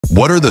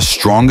What are the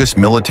strongest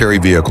military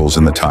vehicles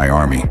in the Thai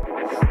Army?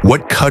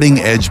 What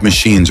cutting-edge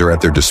machines are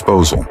at their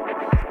disposal?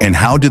 And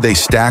how do they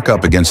stack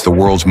up against the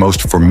world's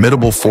most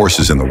formidable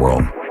forces in the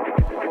world?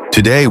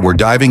 Today, we're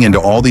diving into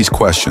all these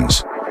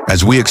questions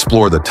as we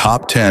explore the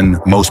top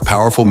 10 most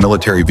powerful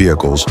military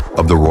vehicles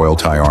of the Royal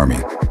Thai Army.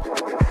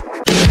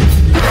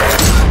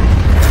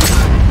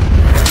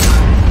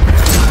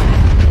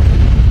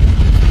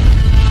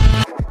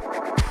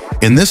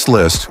 In this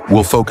list,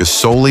 we'll focus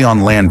solely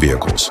on land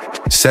vehicles,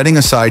 setting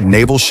aside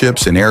naval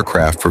ships and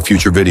aircraft for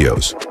future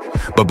videos.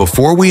 But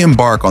before we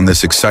embark on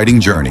this exciting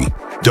journey,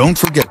 don't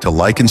forget to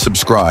like and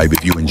subscribe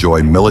if you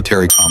enjoy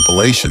military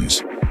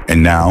compilations.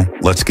 And now,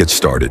 let's get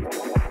started.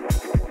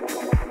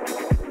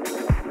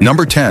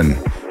 Number 10,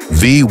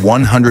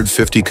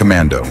 V150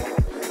 Commando.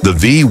 The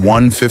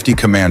V150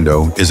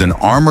 Commando is an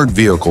armored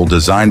vehicle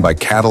designed by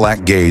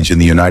Cadillac Gauge in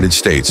the United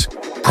States,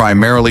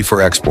 primarily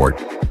for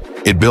export.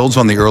 It builds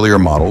on the earlier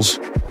models,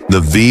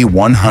 the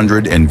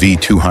V100 and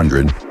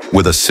V200,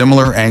 with a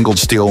similar angled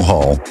steel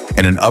hull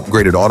and an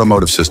upgraded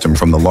automotive system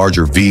from the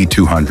larger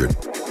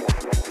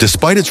V200.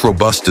 Despite its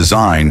robust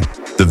design,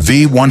 the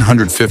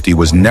V150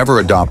 was never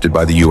adopted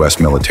by the U.S.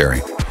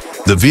 military.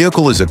 The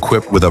vehicle is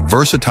equipped with a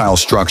versatile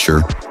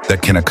structure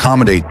that can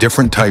accommodate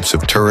different types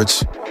of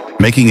turrets,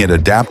 making it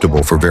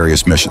adaptable for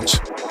various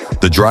missions.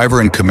 The driver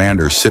and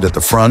commander sit at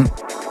the front,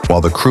 while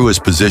the crew is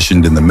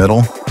positioned in the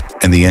middle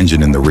and the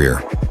engine in the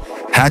rear.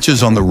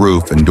 Hatches on the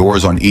roof and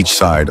doors on each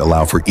side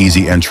allow for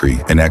easy entry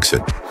and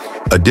exit.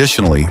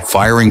 Additionally,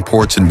 firing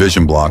ports and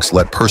vision blocks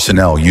let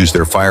personnel use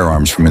their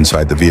firearms from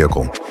inside the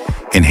vehicle,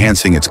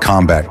 enhancing its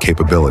combat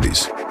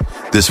capabilities.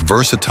 This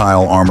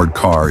versatile armored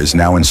car is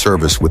now in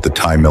service with the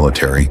Thai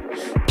military,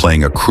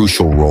 playing a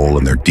crucial role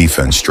in their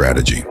defense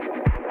strategy.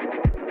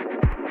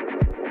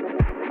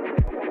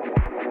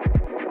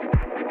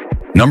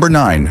 Number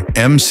 9,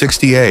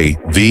 M60A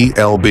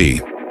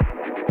VLB.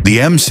 The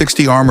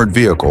M60 armored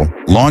vehicle,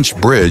 launched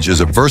bridge,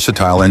 is a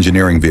versatile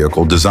engineering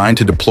vehicle designed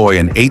to deploy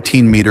an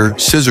 18-meter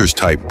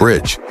scissors-type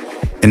bridge,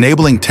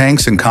 enabling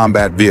tanks and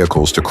combat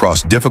vehicles to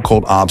cross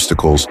difficult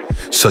obstacles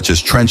such as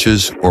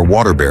trenches or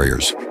water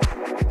barriers.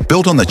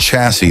 Built on the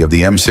chassis of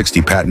the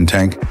M60 patent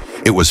tank,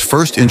 it was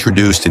first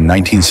introduced in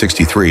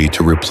 1963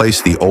 to replace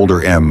the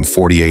older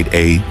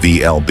M48A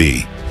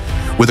VLB.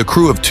 With a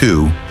crew of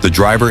 2, the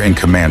driver and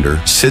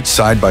commander sit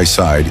side by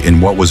side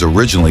in what was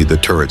originally the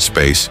turret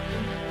space,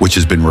 which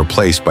has been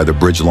replaced by the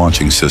bridge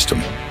launching system.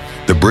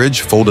 The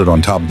bridge, folded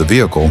on top of the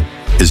vehicle,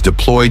 is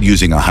deployed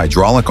using a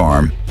hydraulic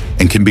arm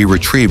and can be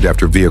retrieved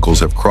after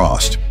vehicles have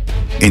crossed.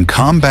 In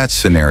combat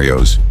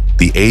scenarios,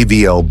 the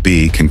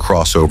AVLB can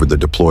cross over the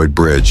deployed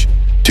bridge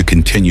to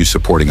continue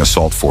supporting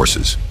assault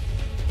forces.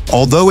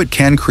 Although it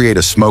can create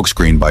a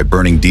smokescreen by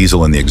burning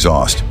diesel in the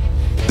exhaust,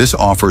 this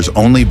offers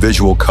only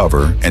visual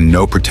cover and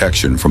no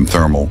protection from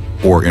thermal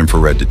or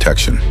infrared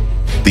detection.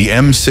 The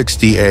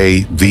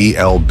M60A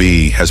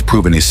VLB has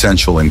proven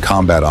essential in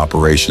combat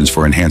operations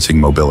for enhancing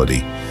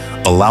mobility,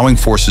 allowing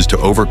forces to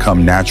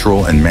overcome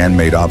natural and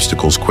man-made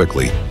obstacles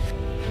quickly.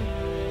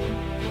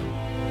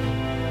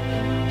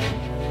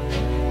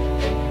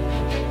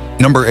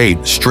 Number 8,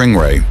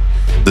 Stingray.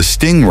 The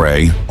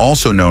Stingray,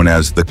 also known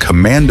as the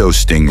Commando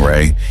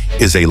Stingray,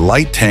 is a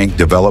light tank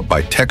developed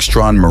by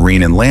Textron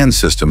Marine and Land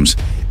Systems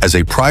as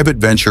a private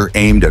venture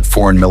aimed at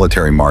foreign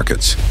military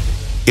markets.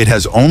 It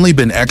has only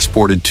been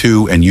exported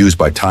to and used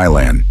by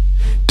Thailand.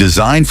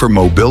 Designed for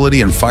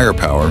mobility and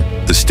firepower,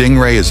 the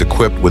Stingray is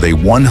equipped with a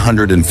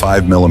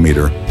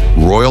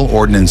 105mm Royal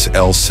Ordnance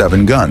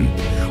L7 gun,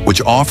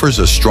 which offers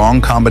a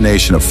strong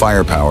combination of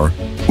firepower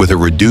with a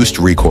reduced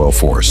recoil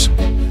force.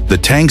 The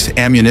tank's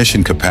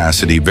ammunition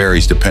capacity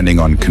varies depending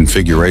on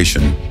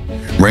configuration,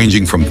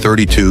 ranging from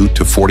 32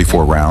 to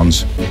 44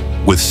 rounds,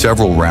 with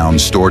several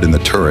rounds stored in the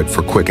turret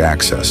for quick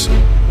access.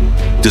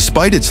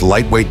 Despite its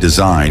lightweight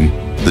design,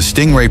 the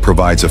Stingray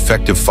provides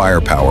effective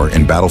firepower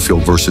and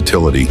battlefield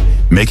versatility,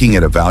 making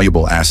it a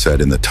valuable asset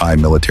in the Thai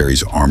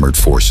military's armored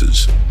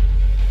forces.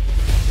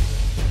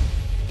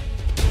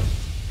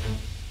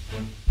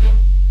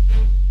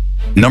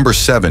 Number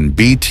 7,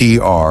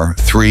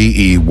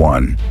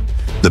 BTR-3E1.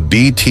 The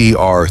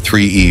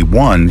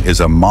BTR-3E1 is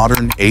a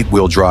modern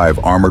 8-wheel drive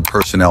armored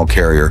personnel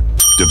carrier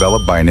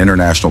developed by an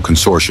international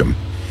consortium,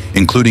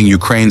 including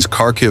Ukraine's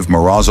Kharkiv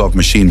Morozov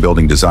Machine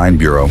Building Design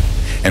Bureau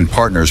and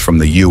partners from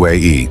the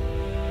UAE.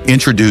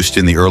 Introduced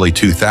in the early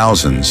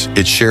 2000s,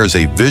 it shares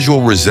a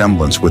visual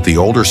resemblance with the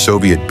older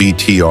Soviet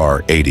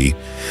BTR-80,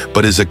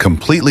 but is a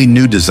completely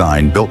new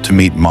design built to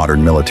meet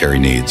modern military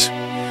needs.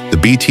 The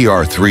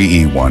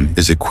BTR-3E1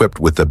 is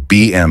equipped with a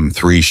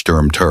BM-3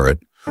 Sturm turret,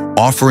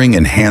 offering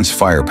enhanced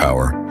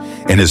firepower,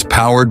 and is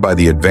powered by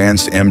the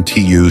advanced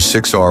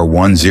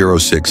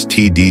MTU-6R106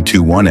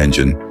 TD21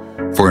 engine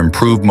for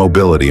improved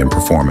mobility and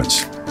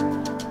performance.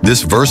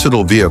 This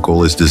versatile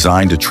vehicle is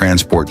designed to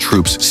transport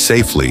troops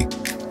safely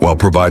while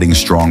providing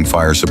strong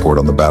fire support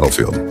on the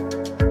battlefield.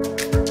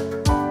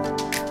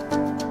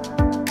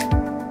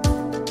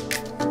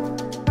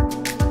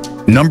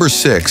 Number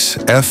 6,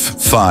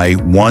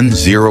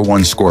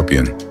 FV101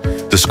 Scorpion.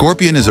 The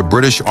Scorpion is a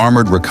British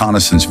armored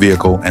reconnaissance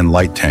vehicle and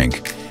light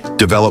tank,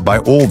 developed by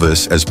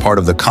Olvis as part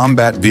of the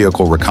Combat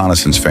Vehicle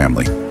Reconnaissance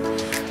family.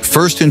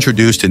 First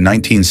introduced in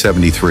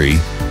 1973,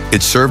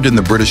 it served in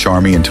the British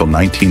Army until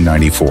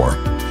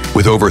 1994,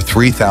 with over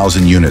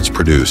 3,000 units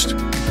produced.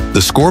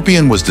 The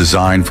Scorpion was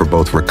designed for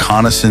both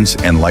reconnaissance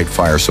and light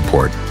fire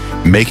support,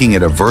 making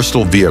it a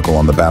versatile vehicle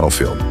on the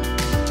battlefield.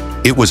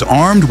 It was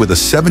armed with a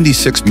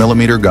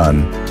 76mm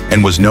gun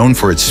and was known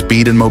for its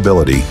speed and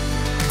mobility,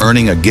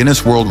 earning a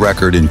Guinness World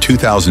Record in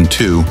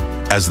 2002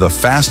 as the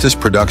fastest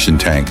production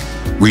tank,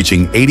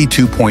 reaching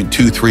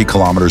 82.23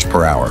 kilometers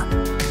per hour.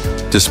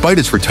 Despite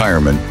its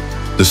retirement,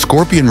 the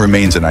Scorpion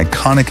remains an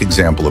iconic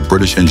example of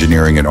British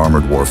engineering and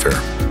armored warfare.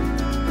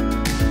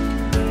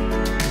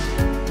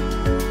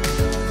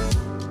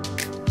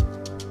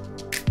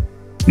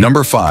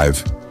 Number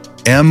 5.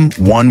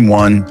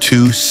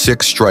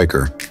 M1126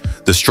 Stryker.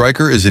 The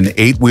Stryker is an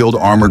 8-wheeled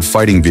armored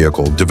fighting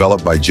vehicle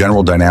developed by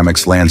General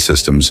Dynamics Land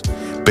Systems,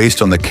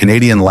 based on the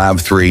Canadian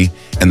LAV-3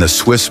 and the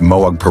Swiss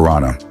Moog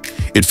Piranha.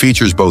 It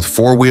features both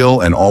 4-wheel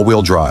and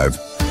all-wheel drive,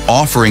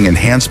 offering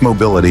enhanced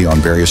mobility on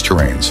various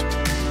terrains.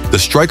 The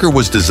Stryker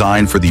was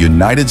designed for the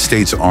United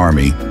States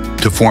Army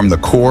to form the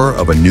core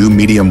of a new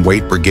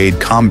medium-weight brigade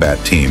combat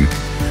team,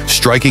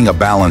 striking a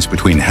balance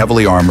between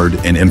heavily armored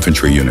and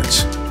infantry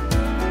units.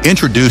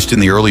 Introduced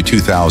in the early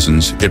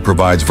 2000s, it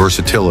provides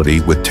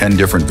versatility with 10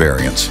 different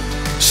variants,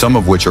 some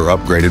of which are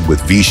upgraded with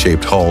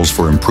V-shaped hulls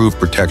for improved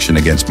protection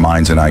against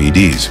mines and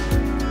IEDs.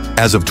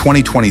 As of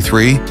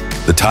 2023,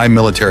 the Thai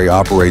military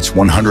operates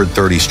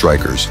 130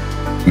 Strykers,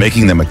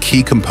 making them a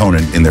key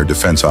component in their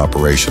defense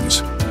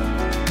operations.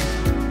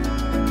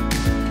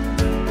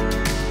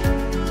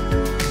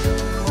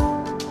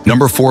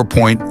 Number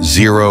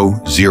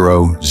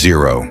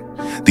 4.000.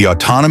 The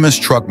autonomous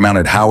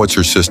truck-mounted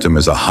howitzer system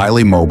is a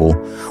highly mobile,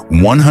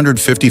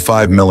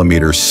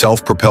 155mm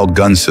self-propelled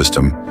gun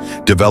system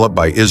developed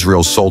by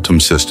Israel's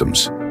Soltum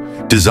Systems.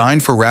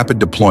 Designed for rapid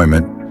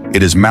deployment,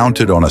 it is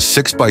mounted on a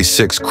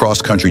 6x6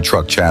 cross-country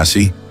truck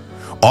chassis,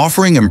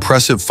 offering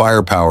impressive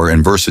firepower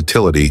and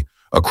versatility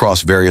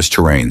across various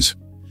terrains.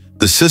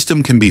 The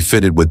system can be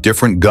fitted with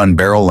different gun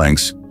barrel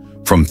lengths,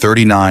 from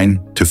 39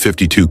 to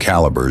 52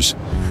 calibers,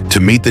 to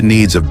meet the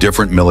needs of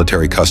different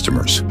military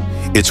customers.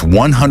 Its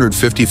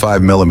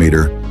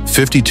 155mm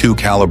 52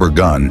 caliber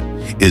gun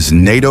is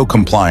NATO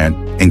compliant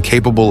and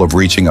capable of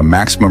reaching a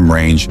maximum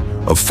range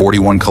of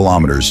 41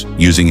 kilometers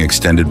using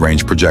extended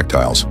range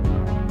projectiles.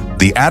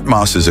 The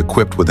ATMOS is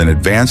equipped with an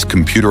advanced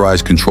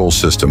computerized control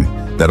system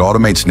that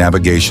automates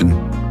navigation,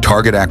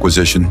 target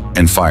acquisition,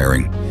 and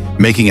firing,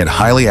 making it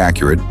highly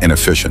accurate and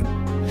efficient.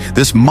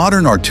 This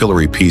modern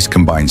artillery piece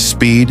combines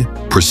speed,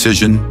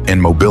 precision,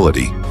 and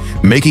mobility,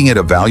 making it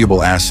a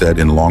valuable asset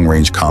in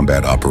long-range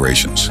combat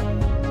operations.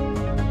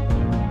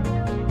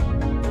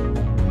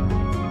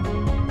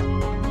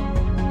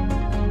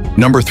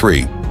 Number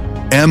 3.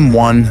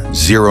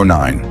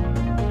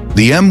 M109.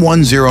 The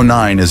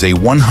M109 is a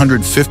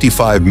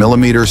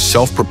 155mm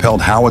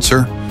self-propelled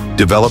howitzer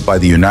developed by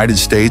the United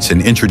States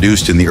and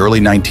introduced in the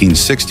early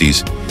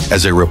 1960s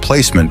as a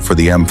replacement for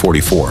the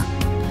M44.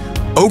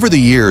 Over the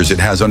years, it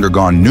has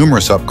undergone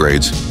numerous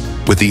upgrades,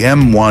 with the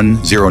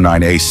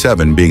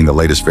M109A7 being the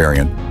latest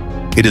variant.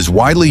 It is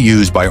widely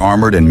used by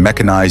armored and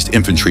mechanized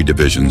infantry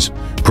divisions,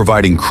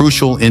 providing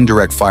crucial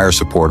indirect fire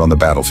support on the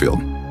battlefield.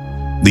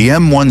 The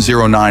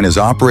M109 is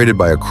operated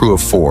by a crew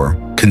of 4,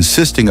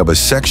 consisting of a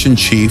section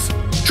chief,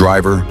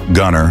 driver,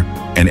 gunner,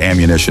 and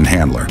ammunition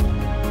handler.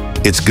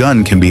 Its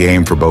gun can be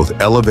aimed for both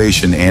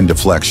elevation and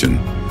deflection,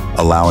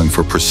 allowing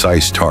for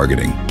precise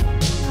targeting.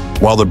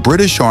 While the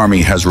British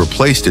Army has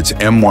replaced its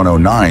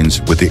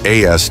M109s with the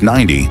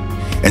AS-90,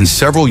 and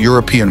several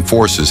European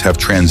forces have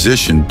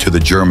transitioned to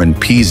the German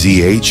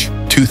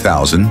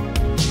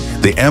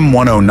PZH-2000, the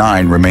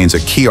M109 remains a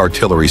key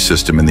artillery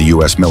system in the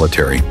U.S.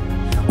 military.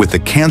 With the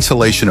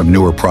cancellation of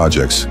newer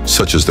projects,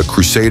 such as the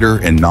Crusader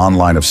and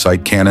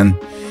non-line-of-sight cannon,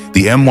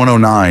 the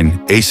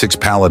M109 A6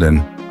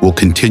 Paladin will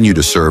continue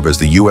to serve as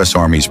the U.S.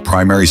 Army's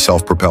primary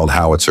self-propelled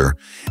howitzer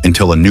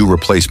until a new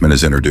replacement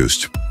is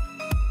introduced.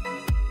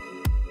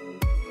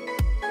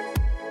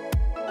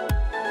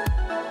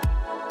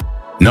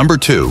 Number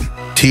 2.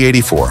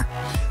 T-84.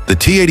 The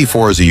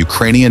T-84 is a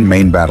Ukrainian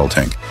main battle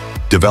tank,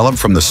 developed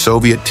from the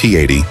Soviet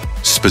T-80,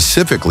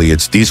 specifically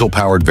its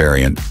diesel-powered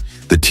variant,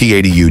 the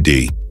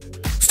T-80UD.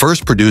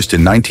 First produced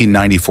in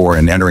 1994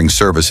 and entering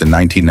service in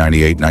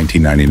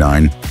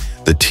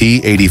 1998-1999, the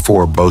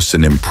T-84 boasts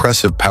an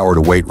impressive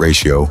power-to-weight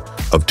ratio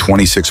of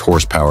 26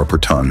 horsepower per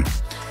ton,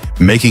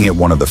 making it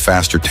one of the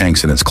faster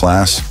tanks in its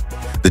class.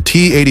 The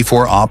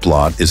T-84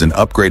 Oplot is an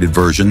upgraded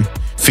version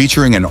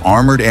featuring an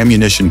armored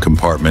ammunition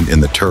compartment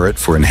in the turret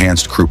for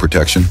enhanced crew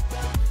protection.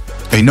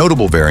 A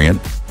notable variant,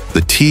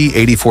 the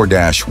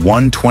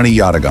T-84-120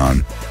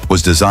 Yatagan,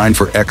 was designed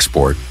for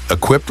export,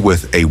 equipped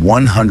with a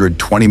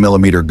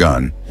 120mm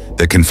gun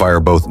that can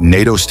fire both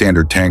NATO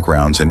standard tank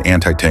rounds and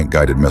anti-tank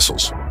guided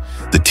missiles.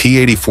 The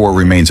T-84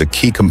 remains a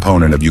key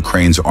component of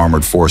Ukraine's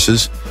armored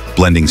forces,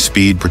 blending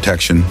speed,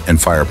 protection,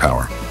 and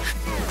firepower.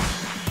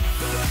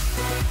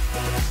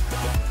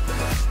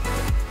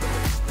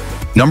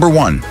 Number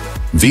 1.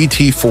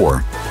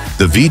 VT-4.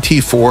 The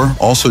VT-4,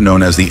 also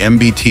known as the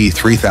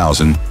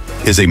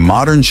MBT-3000, is a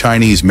modern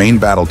Chinese main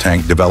battle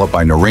tank developed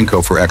by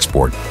Norinco for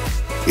export.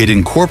 It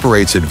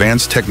incorporates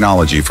advanced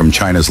technology from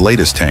China's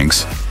latest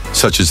tanks,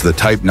 such as the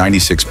Type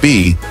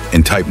 96B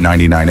and Type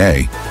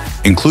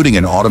 99A, including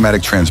an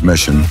automatic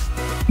transmission,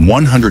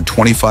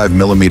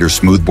 125mm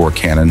smoothbore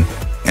cannon,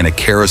 and a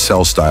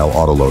carousel-style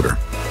autoloader.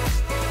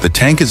 The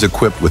tank is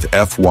equipped with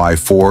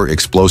FY4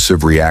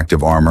 explosive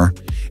reactive armor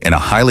and a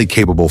highly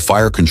capable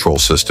fire control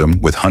system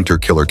with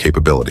hunter-killer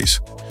capabilities.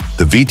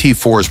 The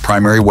VT-4's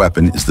primary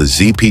weapon is the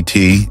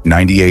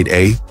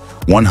ZPT-98A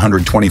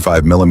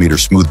 125mm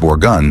smoothbore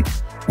gun,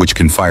 which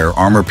can fire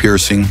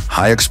armor-piercing,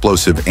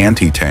 high-explosive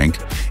anti-tank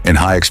and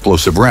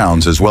high-explosive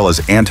rounds as well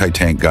as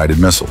anti-tank guided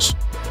missiles.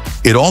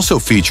 It also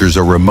features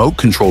a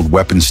remote-controlled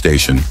weapon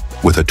station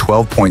with a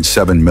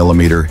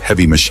 12.7mm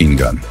heavy machine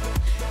gun.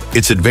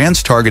 Its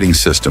advanced targeting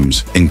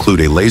systems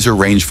include a laser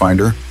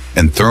rangefinder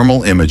and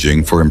thermal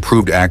imaging for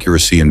improved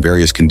accuracy in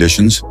various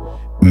conditions,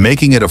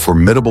 making it a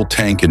formidable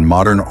tank in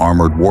modern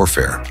armored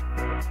warfare.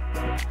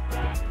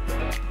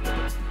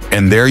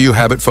 And there you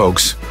have it,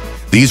 folks.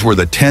 These were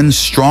the 10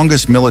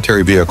 strongest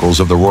military vehicles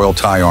of the Royal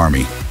Thai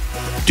Army.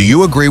 Do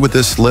you agree with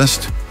this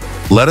list?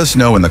 Let us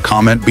know in the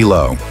comment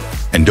below.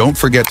 And don't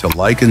forget to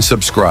like and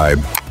subscribe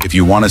if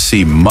you want to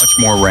see much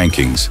more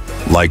rankings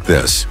like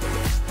this.